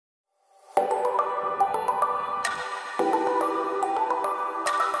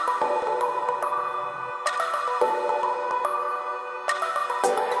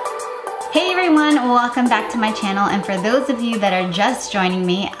everyone, welcome back to my channel, and for those of you that are just joining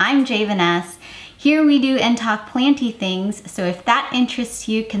me, I'm Vanessa. Here we do and talk planty things, so if that interests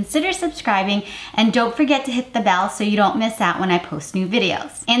you, consider subscribing and don't forget to hit the bell so you don't miss out when I post new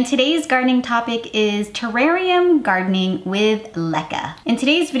videos. And today's gardening topic is terrarium gardening with LAKEY. In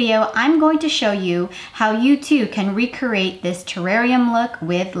today's video, I'm going to show you how you too can recreate this terrarium look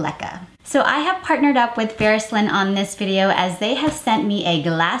with LAKEY. So I have partnered up with Ferrisland on this video as they have sent me a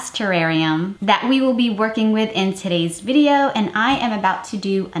glass terrarium that we will be working with in today's video, and I am about to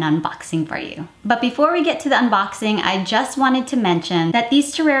do an unboxing for you. But before we get to the unboxing, I just wanted to mention that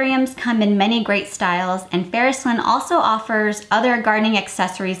these terrariums come in many great styles, and Ferrisland also offers other gardening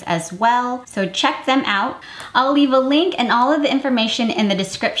accessories as well, so check them out. I'll leave a link and all of the information in the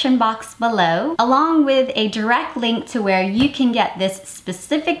description box below, along with a direct link to where you can get this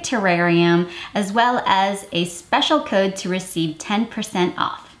specific terrarium as well as a special code to receive 10%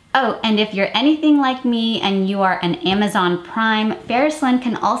 off. Oh, and if you're anything like me and you are an Amazon Prime, Ferrisland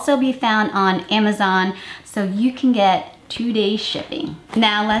can also be found on Amazon, so you can get 2-day shipping.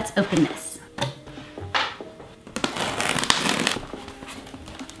 Now let's open this.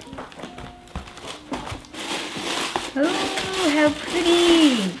 Oh, how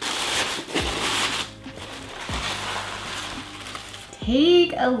pretty!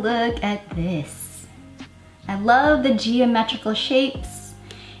 Take a look at this. I love the geometrical shapes,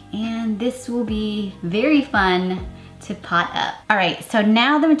 and this will be very fun to pot up. All right, so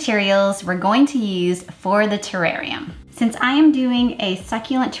now the materials we're going to use for the terrarium. Since I am doing a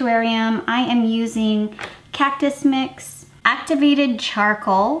succulent terrarium, I am using cactus mix, activated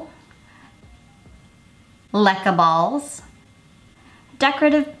charcoal, LAKEY balls,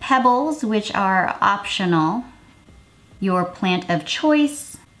 decorative pebbles, which are optional, your plant of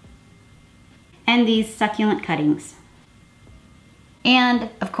choice, and these succulent cuttings. And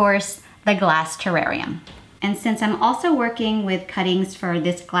of course, the glass terrarium. And since I'm also working with cuttings for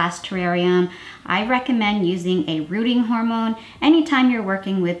this glass terrarium, I recommend using a rooting hormone anytime you're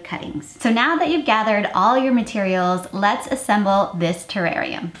working with cuttings. So now that you've gathered all your materials, let's assemble this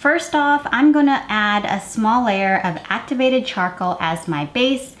terrarium. First off, I'm gonna add a small layer of activated charcoal as my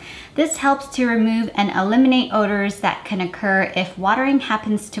base. This helps to remove and eliminate odors that can occur if watering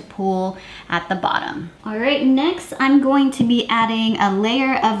happens to pool at the bottom. All right, next I'm going to be adding a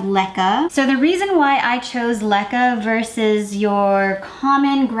layer of LAKEY. So the reason why I chose LAKEY versus your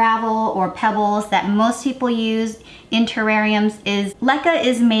common gravel or pebbles that most people use in terrariums is LAKEY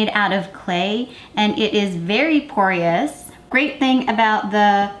is made out of clay and it is very porous. Great thing about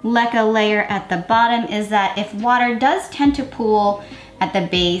the LAKEY layer at the bottom is that if water does tend to pool at the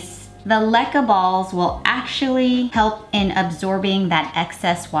base, the LAKEY balls will actually help in absorbing that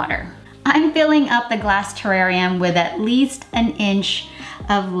excess water. I'm filling up the glass terrarium with at least an inch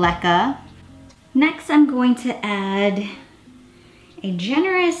of LAKEY. Next, I'm going to add a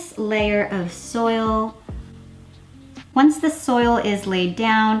generous layer of soil. Once the soil is laid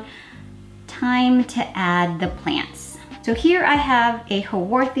down, time to add the plants. So here I have a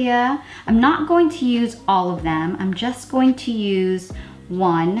Haworthia. I'm not going to use all of them. I'm just going to use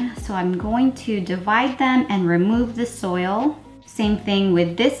one. So I'm going to divide them and remove the soil. Same thing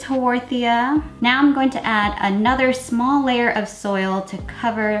with this Haworthia. Now I'm going to add another small layer of soil to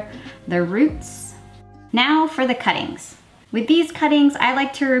cover the roots. Now for the cuttings. With these cuttings, I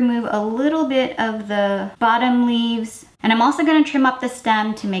like to remove a little bit of the bottom leaves, and I'm also going to trim up the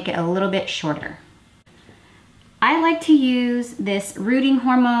stem to make it a little bit shorter. I like to use this rooting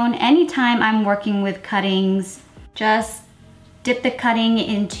hormone anytime I'm working with cuttings. Just dip the cutting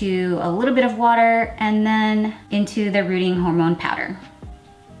into a little bit of water and then into the rooting hormone powder.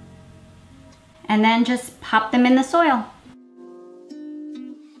 And then just pop them in the soil.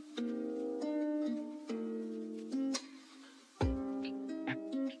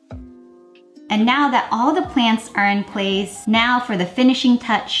 And now that all the plants are in place, now for the finishing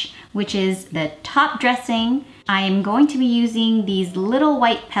touch, which is the top dressing, I am going to be using these little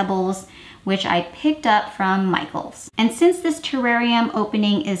white pebbles which I picked up from Michael's. And since this terrarium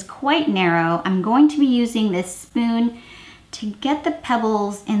opening is quite narrow, I'm going to be using this spoon to get the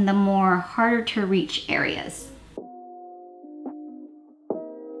pebbles in the more harder to reach areas.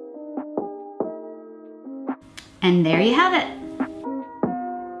 And there you have it.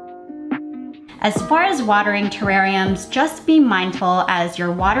 As far as watering terrariums, just be mindful as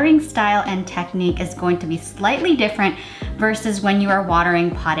your watering style and technique is going to be slightly different versus when you are watering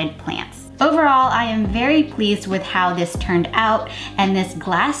potted plants. Overall, I am very pleased with how this turned out, and this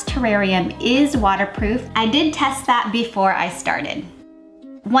glass terrarium is waterproof. I did test that before I started.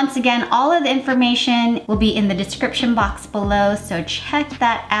 Once again, all of the information will be in the description box below, so check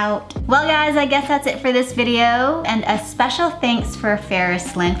that out. Well guys, I guess that's it for this video, and a special thanks for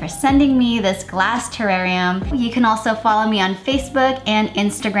Ferrisland for sending me this glass terrarium. You can also follow me on Facebook and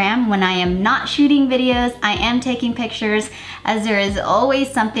Instagram. When I am not shooting videos, I am taking pictures, as there is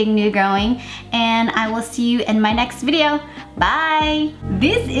always something new growing, and I will see you in my next video. Bye!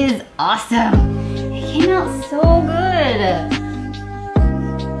 This is awesome! It came out so good!